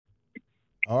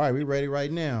All right, we ready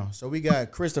right now. So we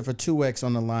got Christopher 2X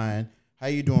on the line. How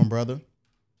you doing, brother?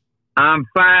 I'm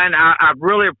fine. I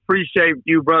really appreciate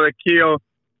you, Brother Keel,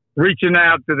 reaching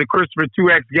out to the Christopher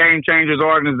 2X Game Changers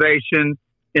organization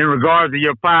in regards to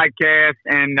your podcast,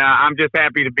 and I'm just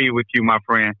happy to be with you, my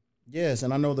friend. Yes,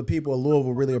 and I know the people of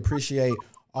Louisville really appreciate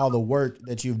all the work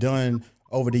that you've done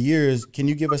over the years. Can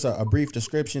you give us a brief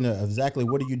description of exactly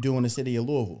what do you do in the city of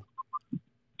Louisville?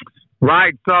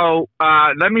 Right. So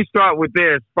let me start with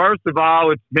this. First of all,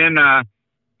 it's been a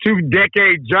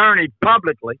 2-decade journey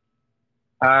publicly,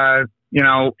 and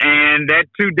that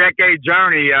 2-decade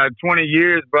journey, 20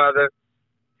 years, brother,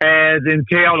 has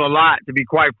entailed a lot, to be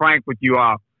quite frank with you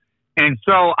all. And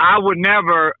so I would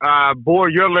never bore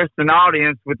your listening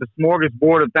audience with the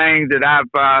smorgasbord of things that I've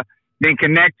been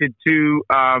connected to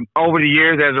over the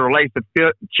years as it relates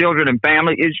to children and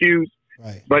family issues.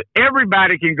 Right. But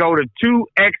everybody can go to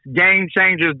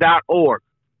 2xgamechangers.org.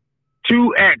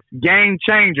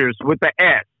 2xgamechangers with the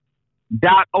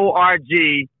S.org.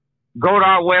 Go to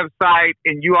our website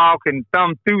and you all can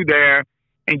thumb through there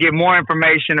and get more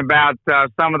information about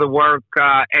some of the work.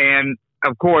 And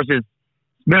of course, it's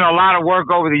been a lot of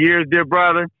work over the years, dear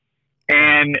brother,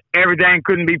 and everything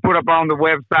couldn't be put up on the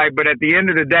website. But at the end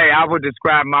of the day, I would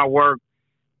describe my work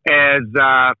as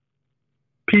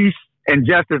peace and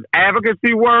justice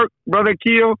advocacy work, Brother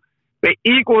Keel. But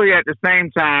equally at the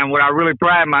same time, what I really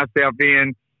pride myself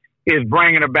in is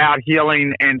bringing about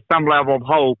healing and some level of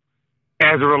hope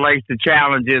as it relates to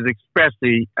challenges,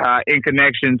 especially in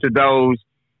connection to those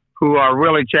who are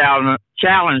really challenged,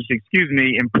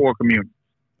 in poor communities.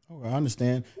 Oh, I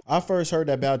understand. I first heard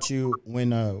about you when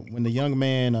the young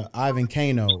man, Ivan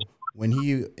Kano, when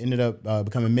he ended up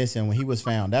becoming missing, when he was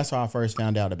found. That's how I first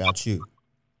found out about you.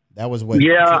 That was what?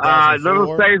 Yeah,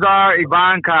 little Cesar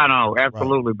Ivan Kano.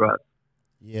 Absolutely, right. Brother.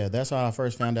 Yeah, that's how I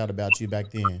first found out about you back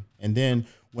then. And then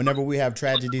whenever we have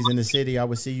tragedies in the city, I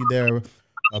would see you there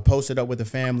posted up with the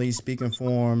family, speaking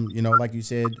for them, like you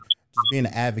said, just being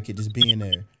an advocate, just being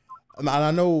there.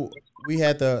 I know we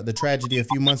had the tragedy a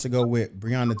few months ago with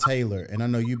Breonna Taylor, and I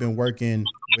know you've been working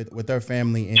with her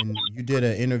family, and you did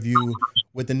an interview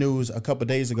with the news a couple of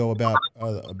days ago about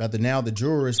the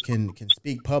jurors can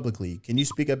speak publicly. Can you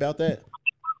speak about that?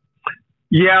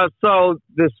 Yeah, so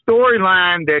the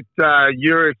storyline that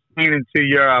you're explaining to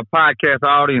your podcast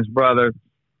audience, brother,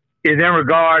 is in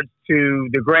regards to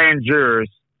the grand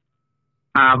jurors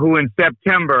who in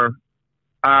September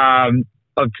of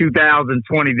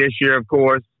 2020, this year, of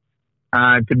course,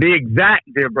 to be exact,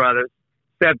 dear brothers,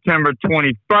 September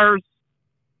 21st,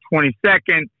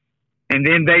 22nd, and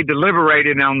then they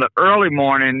deliberated on the early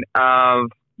morning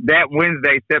of that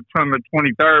Wednesday, September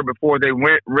 23rd, before they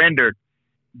rendered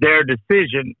their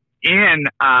decision in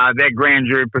that grand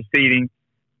jury proceeding,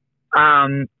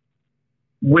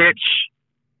 which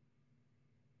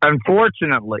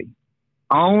unfortunately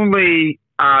only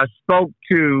spoke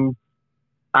to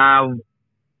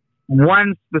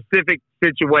one specific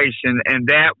situation, and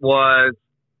that was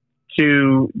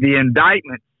to the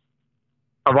indictment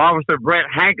of Officer Brett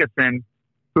Hankerson,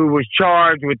 who was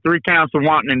charged with 3 counts of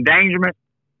wanton endangerment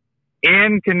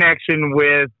in connection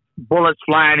with bullets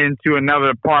flying into another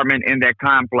apartment in that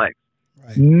complex.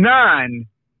 Right. None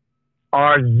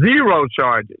or 0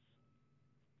 charges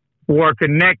were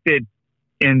connected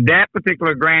in that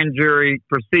particular grand jury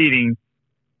proceeding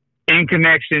in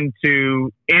connection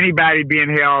to anybody being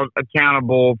held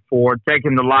accountable for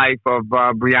taking the life of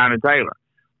Breonna Taylor,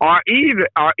 or even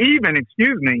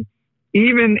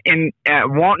in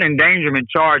wanton endangerment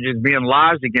charges being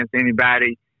lodged against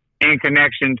anybody in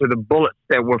connection to the bullets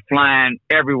that were flying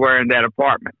everywhere in that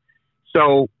apartment.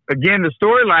 So again, the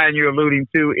storyline you're alluding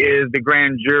to is the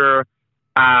grand juror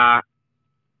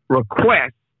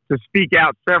request to speak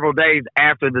out several days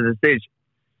after the decision.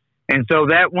 And so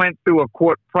that went through a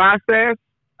court process,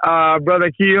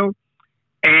 Brother Keel.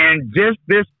 And just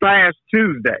this past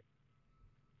Tuesday,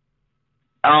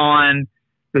 on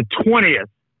the 20th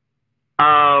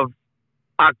of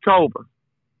October,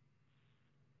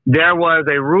 there was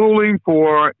a ruling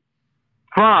from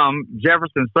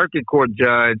Jefferson Circuit Court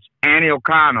Judge Annie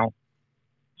O'Connell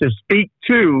to speak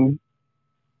to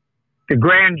the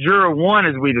grand juror 1,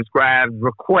 as we described,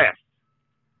 request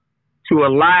to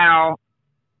allow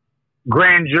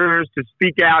grand jurors to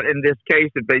speak out in this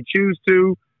case if they choose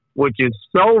to, which is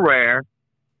so rare,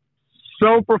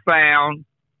 so profound,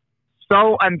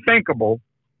 so unthinkable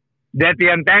that the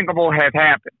unthinkable has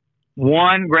happened.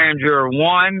 Grand juror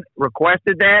 1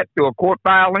 requested that through a court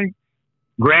filing.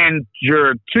 Grand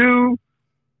juror 2,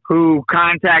 who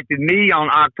contacted me on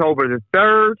October the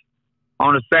 3rd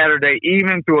on a Saturday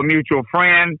evening through a mutual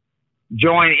friend,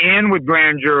 join in with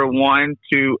Grand Juror 1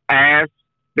 to ask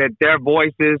that their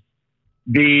voices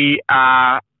be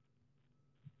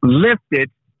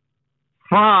lifted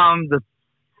from the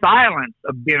silence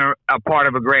of being a part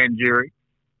of a grand jury.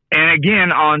 And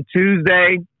again, on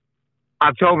Tuesday,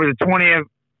 October the 20th,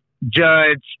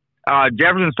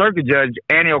 Jefferson Circuit Judge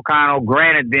Annie O'Connell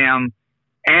granted them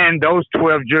and those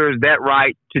 12 jurors that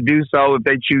right to do so if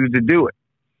they choose to do it.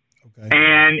 Okay.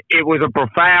 And it was a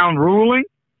profound ruling.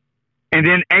 And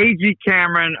then A.G.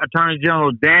 Cameron, Attorney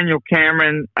General Daniel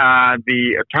Cameron,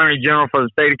 the Attorney General for the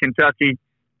state of Kentucky,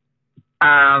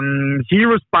 he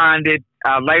responded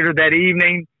later that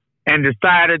evening and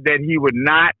decided that he would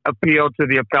not appeal to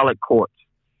the appellate courts.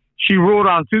 She ruled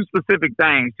on two specific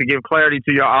things to give clarity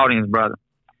to your audience, brother.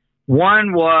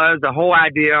 One was the whole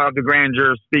idea of the grand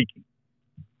juror speaking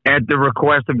at the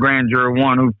request of Grand Juror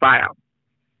 1 who filed.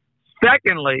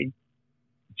 Secondly,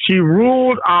 she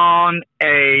ruled on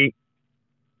a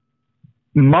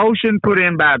motion put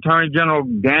in by Attorney General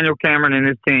Daniel Cameron and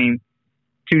his team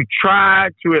to try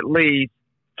to at least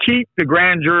keep the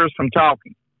grand jurors from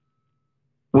talking,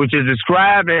 which is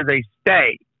described as a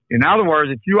stay. In other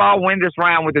words, if you all win this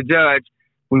round with the judge,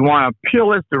 we want to appeal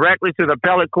this directly to the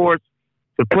appellate courts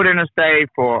to put in a stay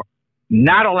for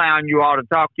not allowing you all to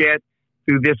talk yet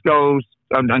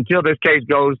until this case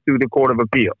goes through the Court of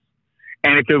Appeals.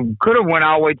 And it could have went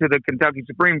all the way to the Kentucky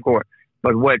Supreme Court.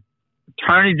 But what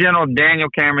Attorney General Daniel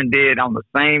Cameron did on the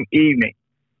same evening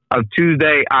of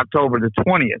Tuesday, October the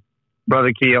 20th,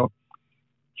 Brother Keel,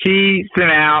 he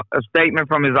sent out a statement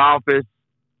from his office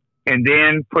and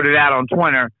then put it out on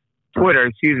Twitter,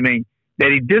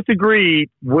 that he disagreed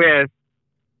with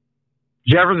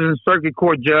Jefferson Circuit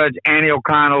Court Judge Annie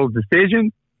O'Connell's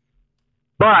decision,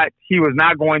 but he was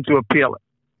not going to appeal it,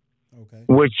 okay,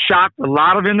 which shocked a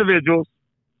lot of individuals,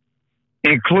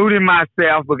 including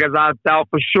myself, because I thought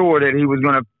for sure that he was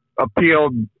going to appeal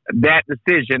that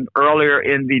decision earlier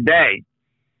in the day.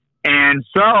 And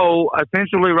so,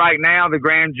 essentially right now, the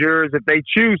grand jurors, if they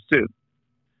choose to,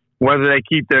 whether they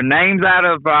keep their names out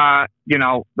of,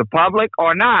 the public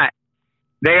or not,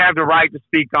 they have the right to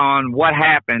speak on what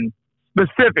happened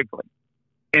specifically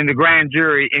in the grand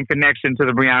jury in connection to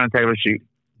the Breonna Taylor shooting.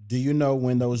 Do you know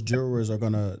when those jurors are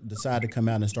going to decide to come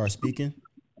out and start speaking?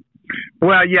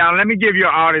 Well, yeah, let me give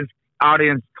your audience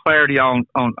clarity on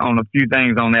a few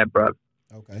things on that, brother.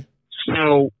 Okay.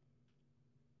 So,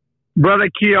 Brother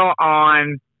Keel,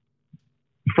 on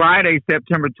Friday,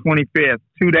 September 25th,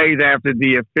 2 days after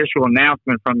the official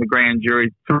announcement from the grand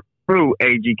jury through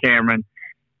A.G. Cameron,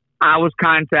 I was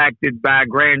contacted by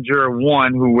Grand Juror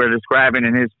 1, who we're describing,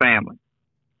 and his family.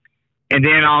 And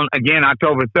then on, again,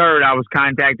 October 3rd, I was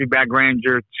contacted by Grand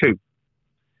Juror 2.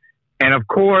 And of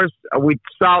course, we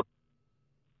sought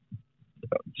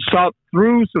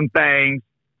through some things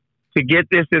to get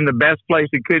this in the best place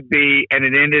it could be, and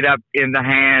it ended up in the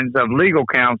hands of legal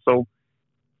counsel,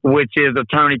 which is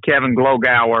Attorney Kevin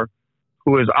Glogauer,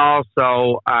 who is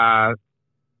also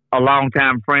a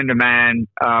longtime friend of mine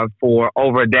for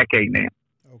over a decade now.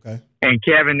 Okay. And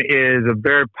Kevin is a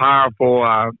very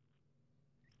powerful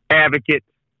advocate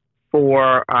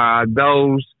for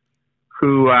those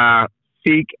who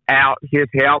seek out his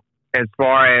help as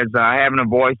far as having a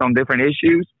voice on different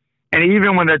issues. And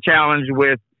even when they're challenged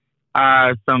with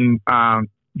some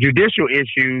judicial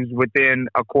issues within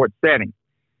a court setting.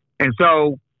 And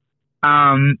so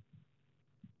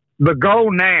the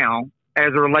goal now, as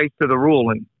it relates to the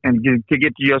ruling, and to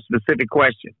get to your specific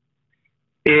question,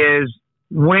 is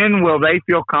when will they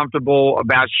feel comfortable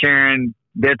about sharing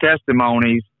their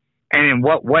testimonies, and in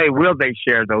what way will they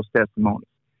share those testimonies?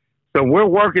 So we're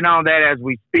working on that as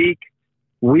we speak.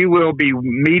 We will be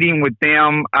meeting with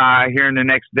them here in the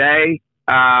next day,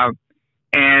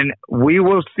 and we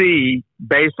will see,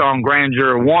 based on Grand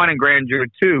Juror 1 and Grand Juror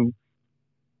 2,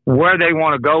 where they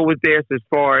want to go with this as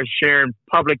far as sharing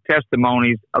public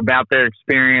testimonies about their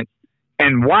experience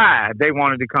and why they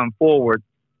wanted to come forward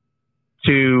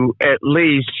to at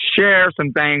least share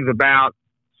some things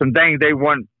they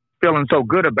weren't feeling so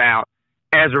good about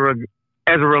as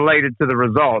it related to the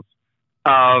results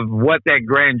of what that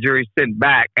grand jury sent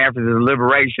back after the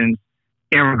deliberations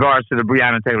in regards to the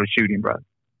Breonna Taylor shooting, brother.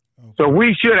 Okay. So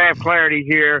we should have clarity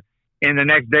here in the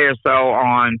next day or so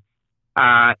on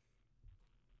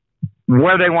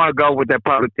where they want to go with their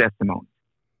public testimony.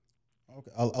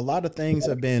 Okay. A lot of things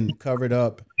have been covered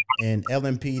up, and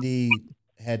LMPD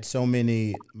had so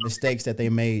many mistakes that they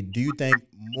made. Do you think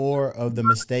more of the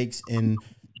mistakes in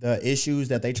the issues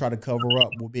that they try to cover up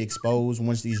will be exposed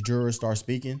once these jurors start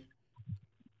speaking?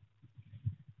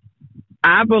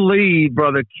 I believe,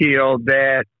 Brother Keel,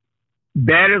 that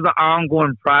is an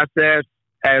ongoing process.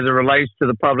 as it relates to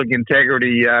the Public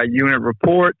Integrity Unit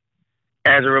report,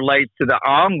 as it relates to the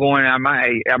ongoing, I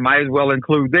might as well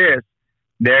include this.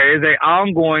 There is an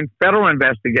ongoing federal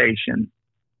investigation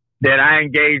that I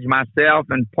engage myself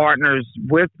and partners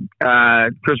with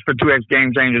Christopher 2X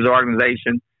Game Changers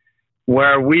organization,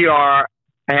 where we are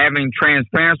having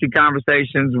transparency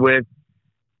conversations with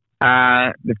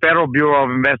the Federal Bureau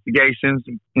of Investigations,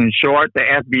 in short, the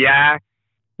FBI,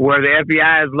 where the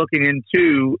FBI is looking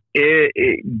into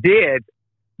did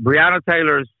Breonna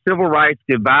Taylor's civil rights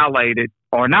get violated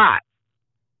or not,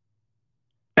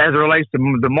 as it relates to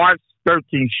the March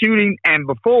 13th shooting and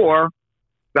before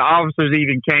the officers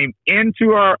even came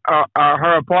into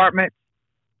her apartment,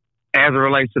 as it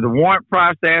relates to the warrant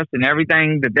process and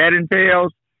everything that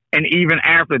entails, and even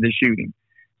after the shooting.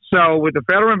 So with the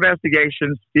federal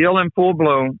investigation still in full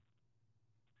bloom,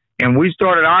 and we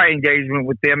started our engagement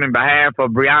with them in behalf of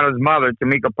Breonna's mother,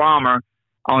 Tamika Palmer,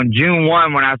 on June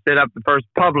 1 when I set up the first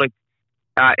public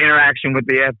interaction with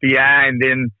the FBI, and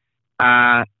then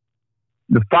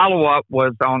the follow-up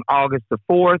was on August the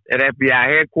 4th at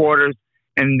FBI headquarters,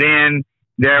 and then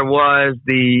there was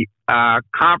the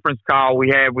conference call we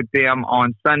had with them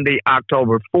on Sunday,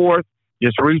 October 4th,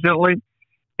 just recently,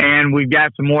 and we've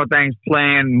got some more things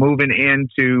planned moving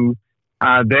into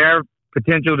their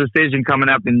potential decision coming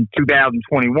up in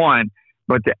 2021.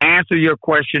 But to answer your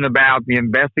question about the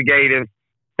investigative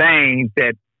things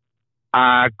that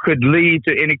could lead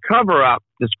to any cover-up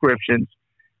descriptions,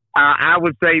 I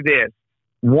would say this.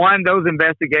 One, those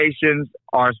investigations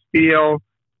are still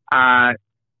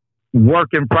work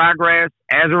in progress.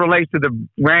 As it relates to the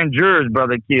grand jurors,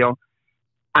 Brother Keel,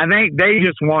 I think they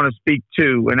just want to speak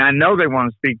to, and I know they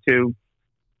want to speak to,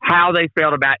 how they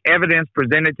felt about evidence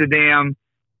presented to them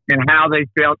and how they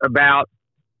felt about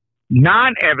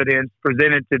non-evidence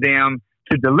presented to them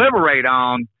to deliberate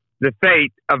on the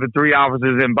fate of the three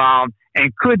officers involved.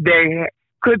 And could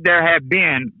there have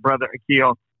been, Brother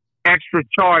Akil, extra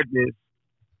charges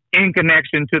in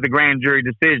connection to the grand jury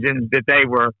decisions that they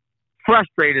were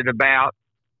frustrated about,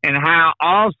 and how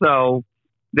also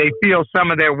they feel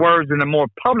some of their words in the more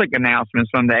public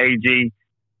announcements from the AG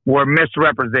were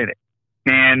misrepresented.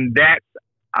 And that's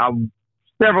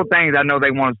several things I know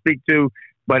they want to speak to,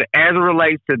 but as it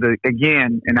relates to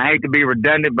again, and I hate to be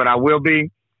redundant, but I will be,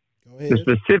 the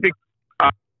specific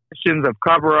questions of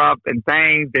cover-up and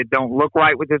things that don't look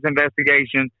right with this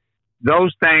investigation,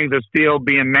 those things are still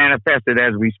being manifested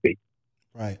as we speak.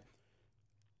 Right.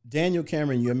 Daniel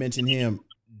Cameron, you mentioned him.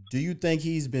 Do you think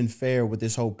he's been fair with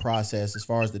this whole process as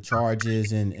far as the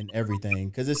charges and everything?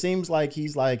 Because it seems like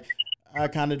he's like, I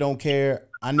kind of don't care.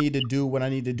 I need to do what I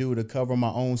need to do to cover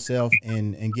my own self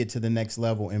and get to the next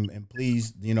level and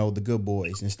please, the good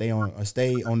boys and stay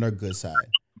on their good side.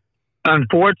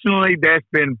 Unfortunately, that's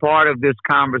been part of this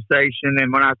conversation.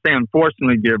 And when I say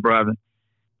unfortunately, dear brother,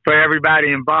 for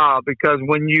everybody involved, because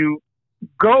when you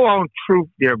go on truth,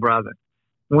 dear brother,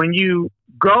 when you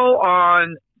go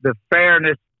on the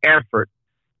fairness effort,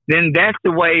 then that's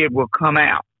the way it will come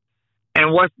out.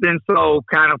 And what's been so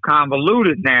kind of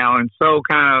convoluted now and so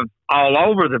kind of all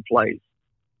over the place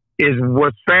is,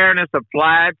 was fairness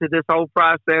applied to this whole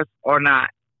process or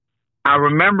not? I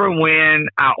remember when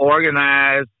I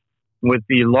organized with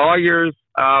the lawyers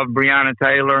of Breonna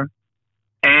Taylor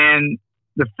and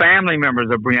the family members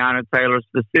of Breonna Taylor,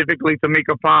 specifically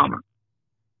Tamika Palmer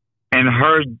and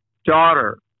her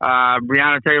daughter,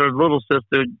 Breonna Taylor's little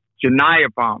sister,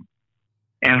 Janiyah Palmer,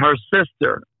 and her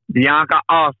sister, Bianca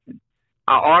Austin.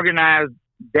 I organized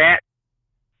that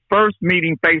first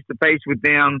meeting face-to-face with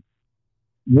them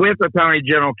with Attorney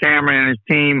General Cameron and his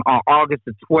team on August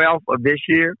the 12th of this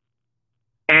year.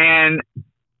 And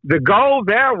the goal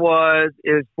there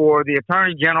is for the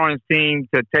Attorney General and his team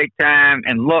to take time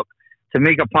and look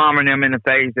Tamika Palmer and them in the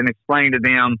face and explain to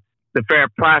them the fair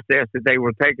process that they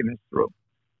were taking us through.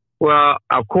 Well,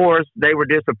 of course, they were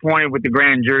disappointed with the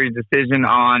grand jury's decision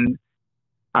on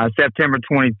September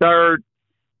 23rd,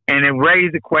 and it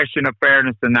raised the question of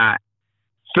fairness or not.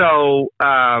 So,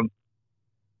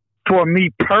 for me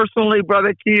personally,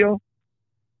 Brother Keel,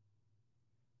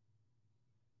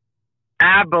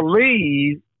 I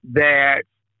believe that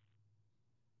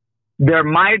there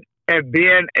might have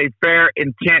been a fair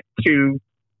intent to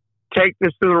take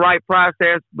this through the right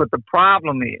process, but the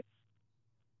problem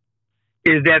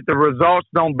is that the results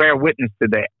don't bear witness to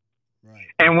that. Right.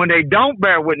 And when they don't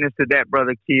bear witness to that,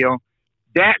 Brother Keel,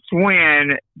 that's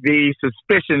when the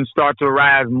suspicions start to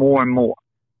arise more and more.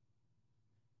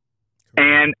 Cool.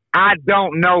 And I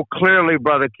don't know clearly,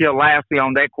 Brother Keel, lastly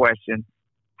on that question,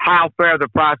 how fair the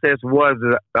process was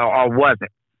or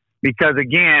wasn't. Because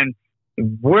again,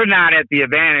 we're not at the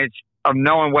advantage of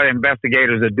knowing what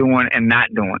investigators are doing and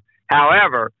not doing.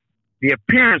 However, the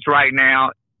appearance right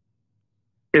now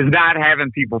is not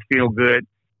having people feel good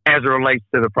as it relates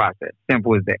to the process.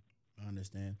 Simple as that. I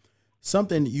understand.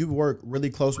 Something you work really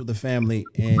close with the family,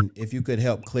 and if you could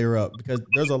help clear up, because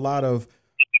there's a lot of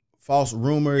false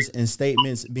rumors and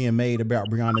statements being made about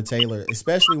Breonna Taylor,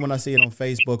 especially when I see it on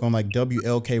Facebook on like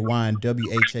WLKY and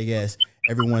WHAS.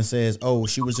 Everyone says, oh,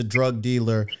 she was a drug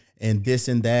dealer and this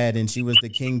and that, and she was the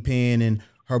kingpin, and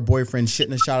her boyfriend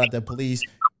shouldn't have shot at the police.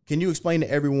 Can you explain to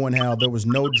everyone how there was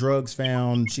no drugs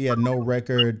found, she had no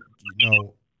record,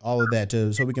 all of that,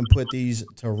 so we can put these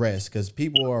to rest, because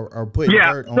people are putting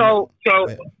dirt on.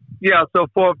 So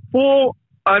for full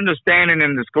understanding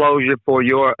and disclosure for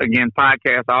your, again,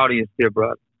 podcast audience, dear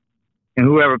brother, and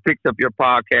whoever picks up your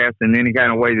podcast in any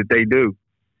kind of way that they do,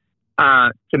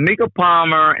 Tamika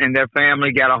Palmer and their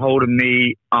family got a hold of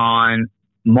me on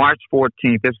March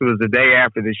 14th. This was the day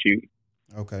after the shooting.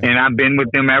 Okay. And I've been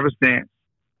with them ever since.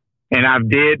 And I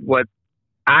did what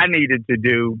I needed to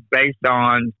do based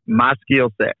on my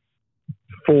skill set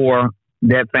for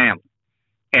that family,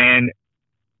 and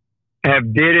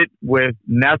have did it with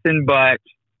nothing but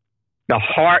the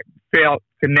heartfelt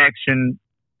connection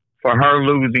for her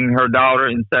losing her daughter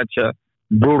in such a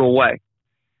brutal way.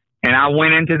 And I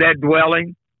went into that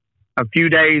dwelling a few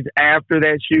days after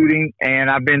that shooting, and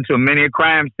I've been to many a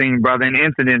crime scene, brother, an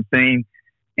incident scene,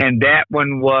 and that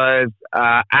one was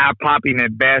eye-popping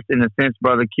at best, in the sense,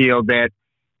 brother Keel, that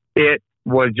it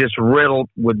was just riddled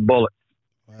with bullets.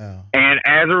 Wow. And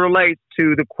as it relates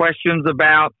to the questions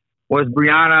about was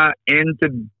Breonna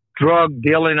into drug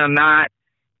dealing or not,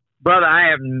 brother,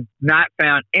 I have not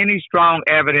found any strong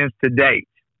evidence to date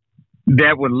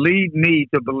that would lead me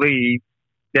to believe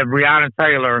that Breonna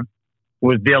Taylor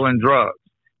was dealing drugs.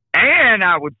 And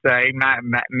I would say,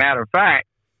 matter of fact,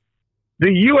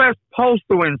 the U.S.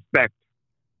 Postal Inspector,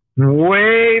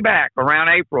 way back around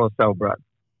April or so, brother,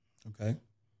 okay,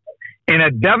 in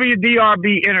a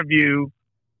WDRB interview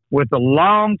with a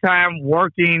long-time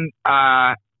working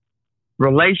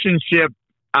relationship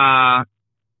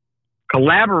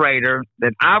collaborator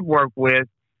that I've worked with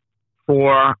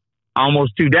for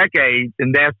almost 2 decades,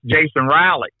 and that's Jason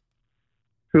Riley,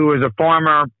 who is a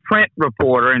former print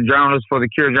reporter and journalist for the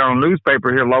Cure Journal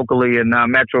newspaper here locally in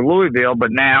Metro Louisville,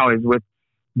 but now is with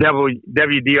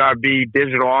WDRB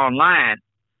Digital Online.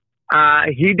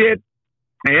 He did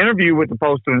an interview with the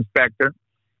Postal Inspector,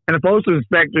 and the Postal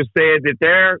Inspector said that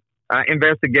their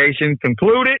investigation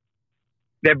concluded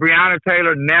that Breonna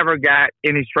Taylor never got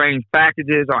any strange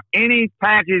packages or any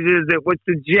packages that would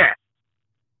suggest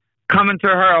coming to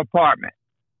her apartment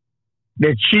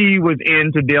that she was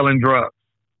into dealing drugs.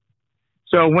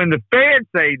 So when the feds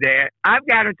say that, I've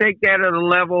got to take that at a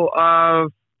level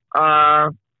of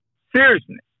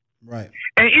seriousness. Right.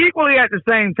 And equally at the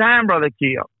same time, Brother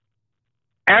Keel,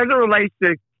 as it relates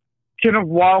to Kenneth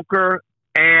Walker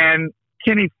and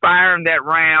Kenny firing that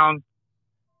round,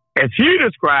 as he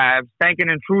describes, thinking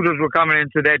intruders were coming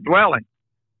into that dwelling,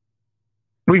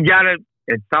 we've got to,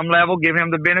 at some level, give him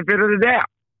the benefit of the doubt.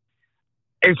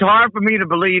 It's hard for me to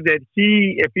believe that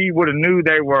if he would have knew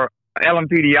they were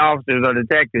LMPD officers or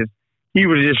detectives, he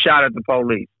would have just shot at the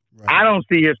police. Right. I don't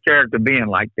see his character being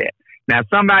like that. Now,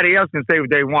 somebody else can say what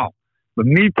they want. But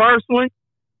me personally,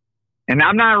 and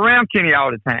I'm not around Kenny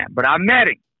all the time, but I met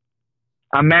him.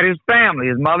 I met his family,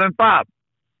 his mother and father.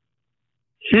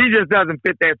 He just doesn't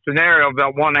fit that scenario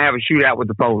about wanting to have a shootout with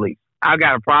the police. I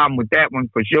got a problem with that one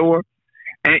for sure.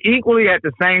 And equally at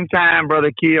the same time,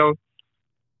 Brother Keel,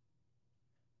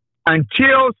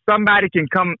 until somebody can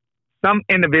come, some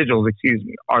individuals,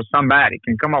 or somebody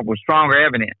can come up with stronger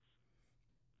evidence.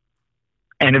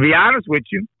 And to be honest with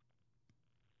you,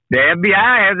 the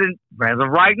FBI hasn't, as of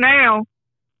right now,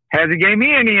 hasn't gave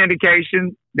me any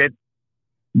indication that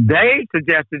they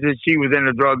suggested that she was in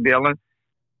a drug dealing.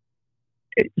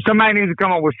 Somebody needs to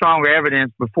come up with stronger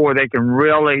evidence before they can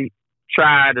really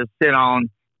try to sit on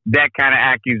that kind of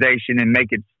accusation and make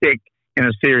it stick in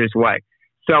a serious way.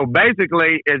 So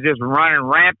basically, it's just running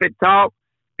rampant talk,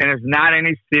 and it's not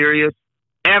any serious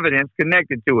evidence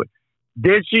connected to it.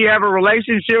 Did she have a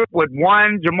relationship with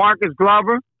one Jamarcus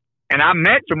Glover? And I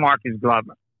met Jamarcus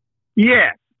Glover.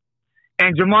 Yes.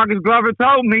 And Jamarcus Glover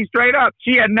told me straight up,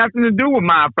 she had nothing to do with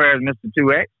my affairs, Mr.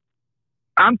 2X.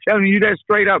 I'm telling you that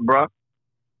straight up, bro.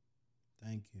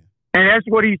 Thank you. And that's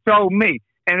what he told me.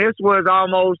 And this was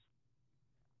almost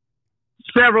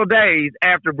several days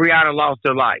after Breonna lost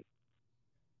her life.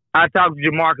 I talked to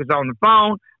Jamarcus on the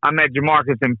phone. I met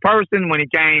Jamarcus in person when he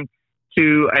came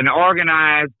to an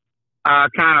organized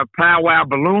kind of powwow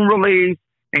balloon release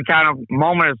and kind of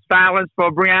moment of silence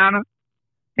for Breonna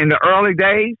in the early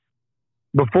days.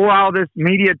 before all this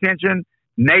media attention,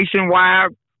 nationwide,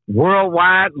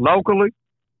 worldwide, locally.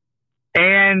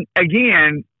 And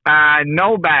again,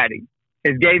 nobody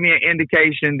has gave me an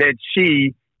indication that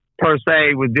she, per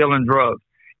se, was dealing drugs.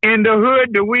 In the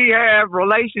hood, do we have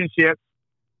relationships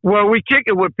where we kick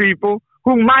it with people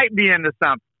who might be into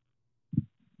something?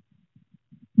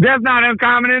 That's not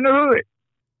uncommon in the hood.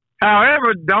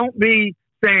 However, don't be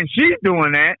saying she's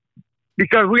doing that,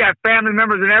 because we have family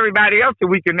members and everybody else that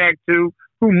we connect to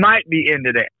who might be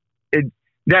into that.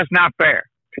 That's not fair,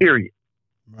 period.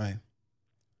 Right.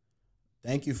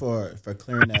 Thank you for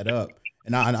clearing that up.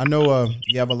 And I know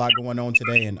you have a lot going on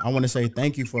today, and I want to say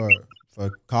thank you for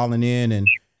calling in and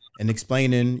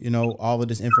explaining, all of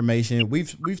this information.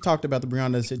 We've talked about the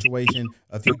Breonna situation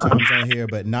a few times on here,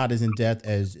 but not as in depth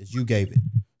as you gave it.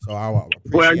 So I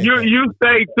appreciate Well, that. you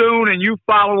stay tuned and you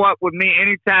follow up with me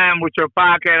anytime with your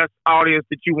podcast audience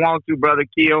that you want to, Brother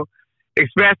Keel,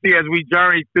 especially as we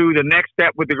journey through the next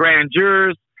step with the grand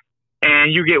jurors,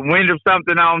 and you get wind of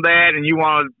something on that and you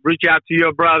want to reach out to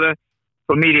your brother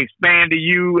for me to expand to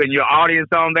you and your audience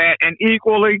on that, and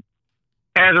equally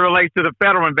as it relates to the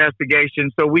federal investigation,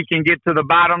 so we can get to the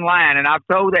bottom line. And I've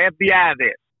told the FBI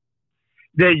this,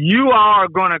 that you are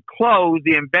going to close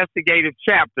the investigative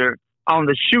chapter on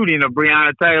the shooting of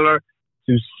Breonna Taylor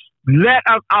to let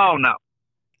us all know,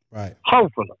 right,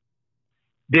 hopefully,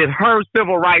 did her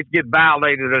civil rights get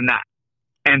violated or not?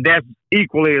 And that's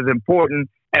equally as important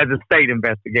as a state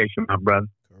investigation, my brother.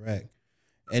 Correct.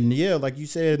 And yeah, like you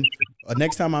said,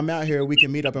 next time I'm out here, we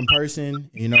can meet up in person.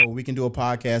 We can do a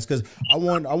podcast, because I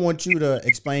want you to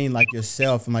explain like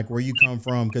yourself and like where you come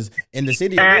from, because in the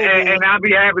city. And I'll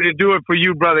be happy to do it for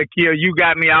you, Brother Kill. You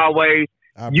got me always.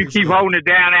 You keep holding it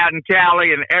down out in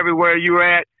Cali and everywhere you're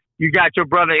at. You got your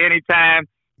brother anytime.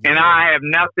 Yeah. And I have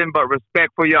nothing but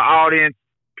respect for your audience.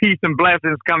 Peace and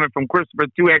blessings coming from Christopher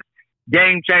 2X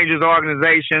Game Changers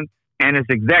Organization and its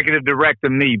executive director,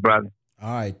 me, brother.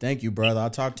 All right. Thank you, brother.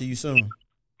 I'll talk to you soon.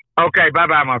 Okay.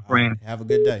 Bye-bye, my friend. Right, have a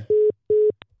good day.